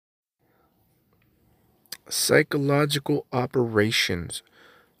Psychological operations,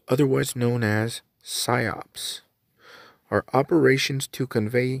 otherwise known as PSYOPs, are operations to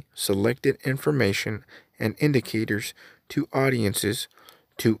convey selected information and indicators to audiences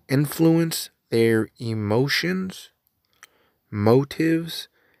to influence their emotions, motives,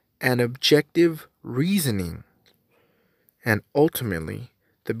 and objective reasoning, and ultimately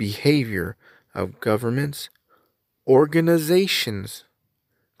the behavior of governments, organizations,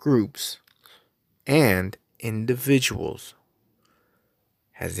 groups, and individuals.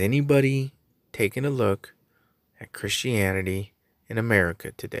 Has anybody taken a look at Christianity in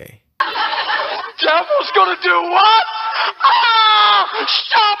America today? Devil's gonna do what? Ah!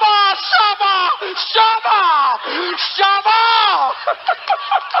 Shama! Shama! Shama! Shama!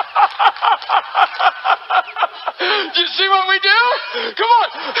 Do you see what we do? Come on!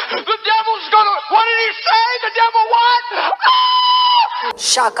 The devil's gonna... What did he say? The devil what? Ah!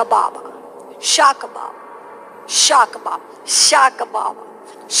 Shaka Baba. Shaka Baba. Shaka Baba. Shaka Baba.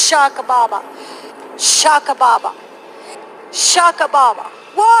 Shaka Baba. Shaka Baba. Shaka Baba.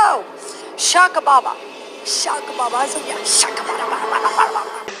 Whoa! Shaka Baba. Shaka Baba. Shaka Baba.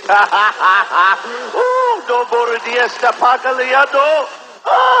 Oh, no more diesta pagaliado.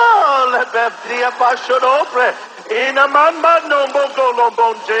 Oh, le befria pashodopre. Ina mamba no mongo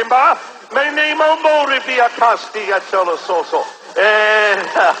lombon jemba. Me nemo mori via casti at solo soso.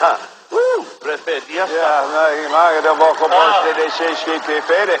 Preferia. Ja, nee, maar dat was gewoon de CSGP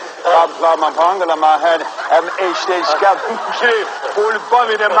verder. Waar mijn vangelen maar had en ik steeds kan voor de bal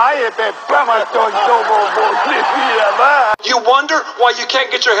in de maaien bij Pamaton You wonder why you can't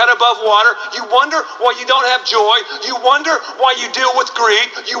get your head above water. You wonder why you don't have joy. You wonder why you deal with greed.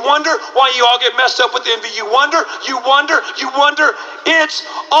 You wonder why you all get messed up with envy. You wonder. It's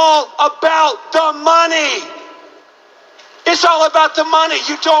all about the money. It's all about the money.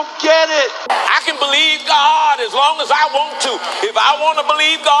 You don't get it. I can believe God as long as I want to. If I want to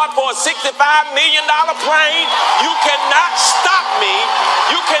believe God for a $65 million plane, you cannot stop me.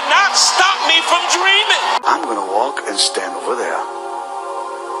 You cannot stop me from dreaming. I'm going to walk and stand over there.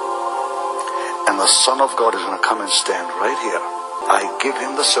 And the Son of God is going to come and stand right here. I give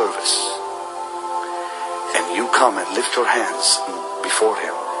him the service. And you come and lift your hands before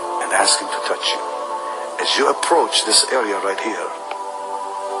him and ask him to touch you. As you approach this area right here,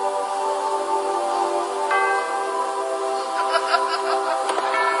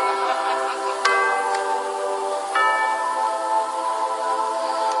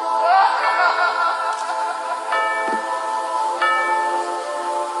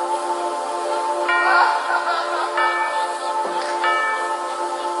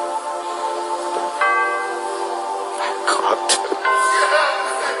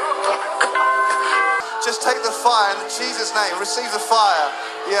 just take the fire in Jesus' name. Receive the fire.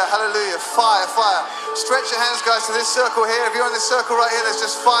 Yeah, hallelujah. Fire, fire. Stretch your hands, guys, to this circle here. If you're in this circle right here, there's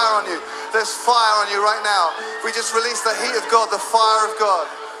just fire on you. There's fire on you right now. We just release the heat of God, the fire of God.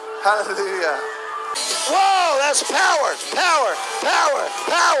 Hallelujah. Whoa, that's power, power, power,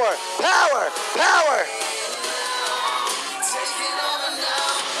 power, power, power.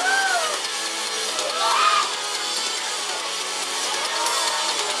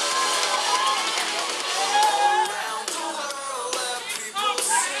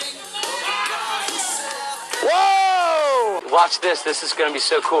 Whoa! Watch this. This is going to be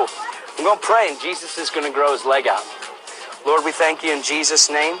so cool. I'm going to pray, and Jesus is going to grow his leg out. Lord, we thank you in Jesus'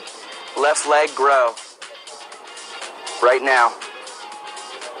 name. Left leg grow. Right now.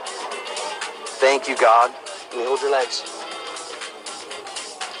 Thank you, God. Let me hold your legs.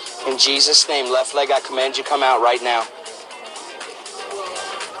 In Jesus' name, left leg, I command you come out right now.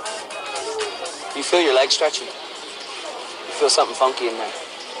 You feel your leg stretching? You feel something funky in there?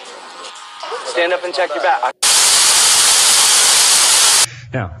 Stand up and check your back.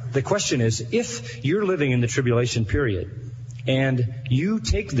 Now, the question is, if you're living in the tribulation period and you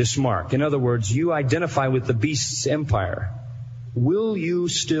take this mark, in other words, you identify with the beast's empire, will you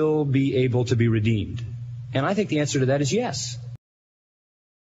still be able to be redeemed? And I think the answer to that is yes.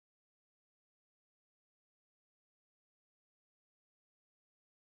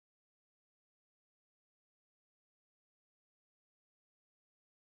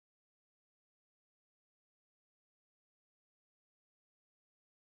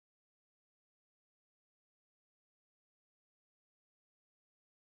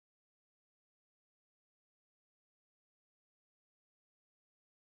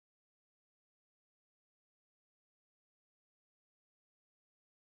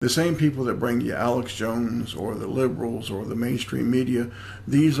 The same people that bring you Alex Jones or the liberals or the mainstream media,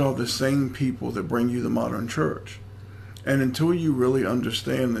 these are the same people that bring you the modern church. And until you really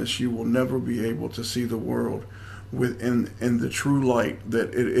understand this, you will never be able to see the world in the true light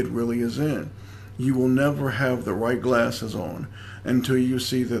that it really is in. You will never have the right glasses on until you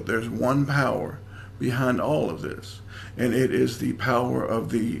see that there's one power behind all of this, and it is the power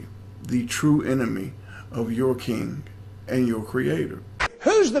of the true enemy of your king and your creator.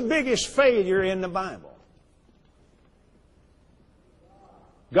 Who's the biggest failure in the Bible?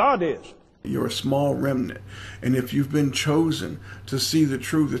 God is. You're a small remnant, and if you've been chosen to see the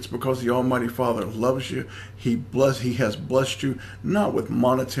truth, it's because the Almighty Father loves you. He has blessed you not with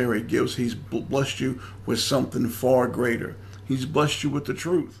monetary gifts. He's blessed you with something far greater. He's blessed you with the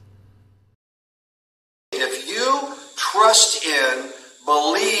truth. If you trust in,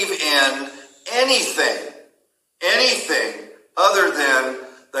 believe in anything other than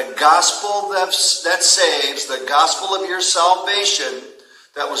the gospel that saves, the gospel of your salvation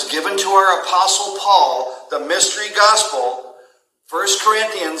that was given to our apostle Paul, the mystery gospel, 1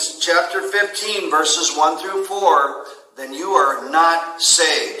 Corinthians chapter 15, verses 1 through 4, then you are not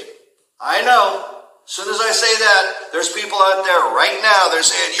saved. I know. As soon as I say that, there's people out there right now, they're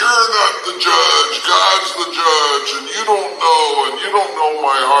saying, you're not the judge, God's the judge, and you don't know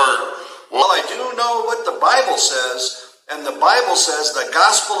my heart. Well, I do know what the Bible says, and the Bible says the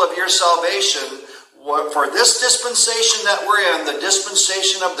gospel of your salvation, for this dispensation that we're in, the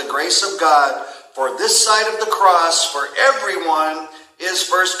dispensation of the grace of God, for this side of the cross, for everyone, is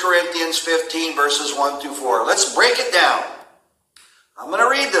 1 Corinthians 15, verses 1 through 4. Let's break it down. I'm going to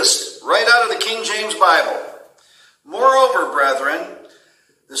read this right out of the King James Bible. Moreover, brethren,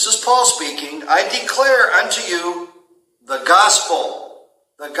 this is Paul speaking, I declare unto you the gospel,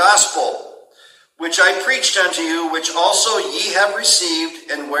 which I preached unto you, which also ye have received,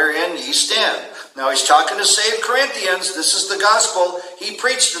 and wherein ye stand. Now he's talking to saved Corinthians. This is the gospel he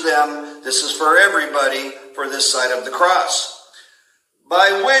preached to them. This is for everybody for this side of the cross.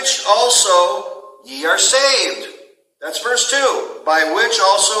 By which also ye are saved. That's verse 2. By which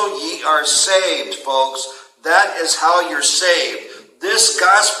also ye are saved, folks. That is how you're saved. This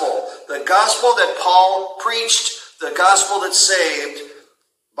gospel, the gospel that Paul preached, the gospel that saved,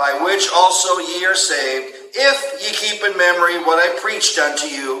 by which also ye are saved, if ye keep in memory what I preached unto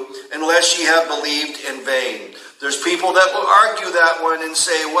you, unless ye have believed in vain. There's people that will argue that one and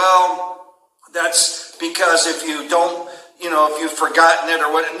say, well, that's because if you don't, if you've forgotten it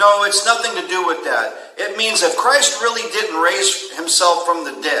or what. No, it's nothing to do with that. It means if Christ really didn't raise himself from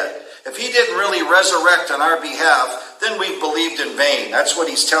the dead, if he didn't really resurrect on our behalf, then we've believed in vain. That's what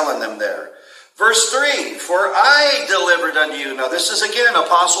he's telling them there. Verse 3, for I delivered unto you. Now this is again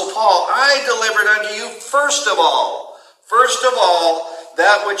Apostle Paul. I delivered unto you first of all,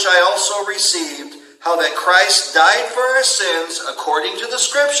 that which I also received, how that Christ died for our sins according to the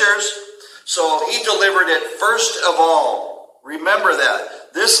scriptures. So he delivered it first of all. Remember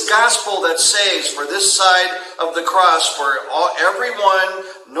that. This gospel that saves for this side of the cross, for everyone,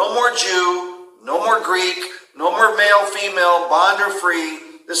 no more Jew, no more Greek, no more male, female, bond or free.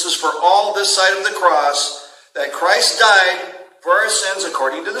 This is for all this side of the cross, that Christ died for our sins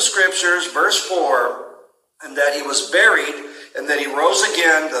according to the scriptures, verse 4, and that he was buried, and that he rose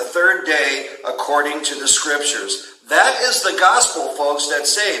again the third day according to the scriptures. That is the gospel, folks, that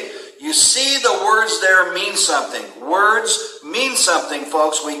saved. You see, the words there mean something. Words mean something,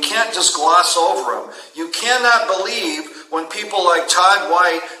 folks. We can't just gloss over them. You cannot believe when people like Todd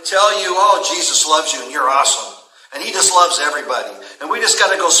White tell you, oh, Jesus loves you and you're awesome. And he just loves everybody. And we just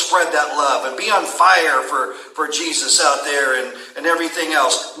got to go spread that love and be on fire for Jesus out there and everything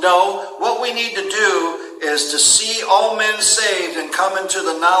else. No, what we need to do is to see all men saved and come into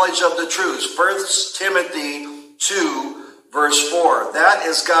the knowledge of the truth. 1 Timothy 2, verse 4. That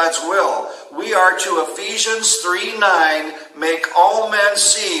is God's will. We are to Ephesians 3:9, make all men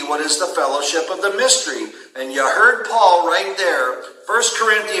see what is the fellowship of the mystery. And you heard Paul right there. 1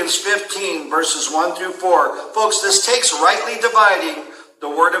 Corinthians 15, verses 1 through 4. Folks, this takes rightly dividing the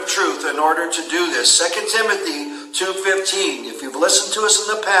word of truth in order to do this. 2 Timothy 2:15. If you've listened to us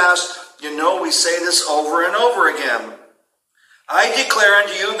in the past, you know we say this over and over again. I declare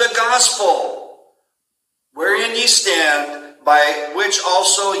unto you the gospel, wherein ye stand, by which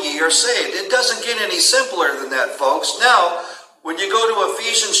also ye are saved. It doesn't get any simpler than that, folks. Now, when you go to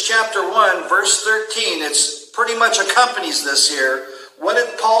Ephesians chapter 1, verse 13, it's pretty much accompanies this here. What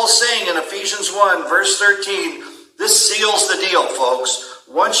did Paul saying in Ephesians 1, verse 13? This seals the deal, folks.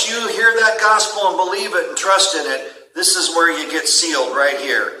 Once you hear that gospel and believe it and trust in it, this is where you get sealed right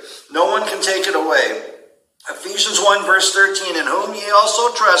here. No one can take it away. Ephesians 1, verse 13, in whom ye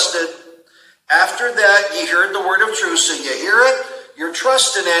also trusted. After that, ye heard the word of truth. So you hear it, you're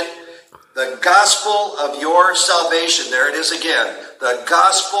trusting it. The gospel of your salvation. There it is again. The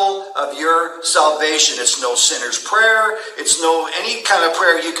gospel of your salvation. It's no sinner's prayer. It's no any kind of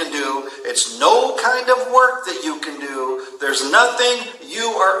prayer you can do. It's no kind of work that you can do. There's nothing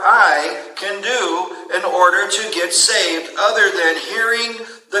you or I can do in order to get saved other than hearing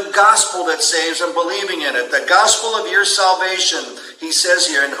the gospel that saves and believing in it. The gospel of your salvation, he says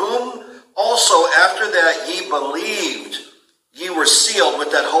here, in whom also after that ye believed. Ye were sealed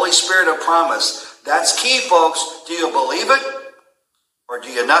with that Holy Spirit of promise. That's key, folks. Do you believe it or do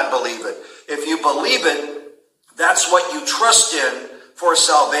you not believe it? If you believe it, that's what you trust in for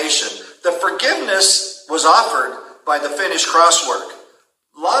salvation. The forgiveness was offered by the finished cross work.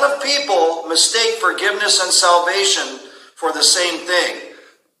 A lot of people mistake forgiveness and salvation for the same thing.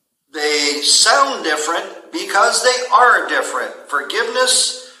 They sound different because they are different.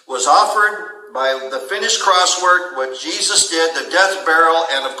 Forgiveness was offered by the finished cross work, what Jesus did, the death, burial,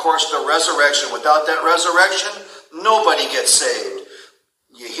 and of course the resurrection. Without that resurrection, nobody gets saved.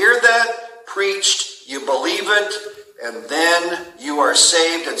 You hear that preached, you believe it, and then you are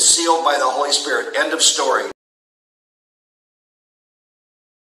saved and sealed by the Holy Spirit. End of story.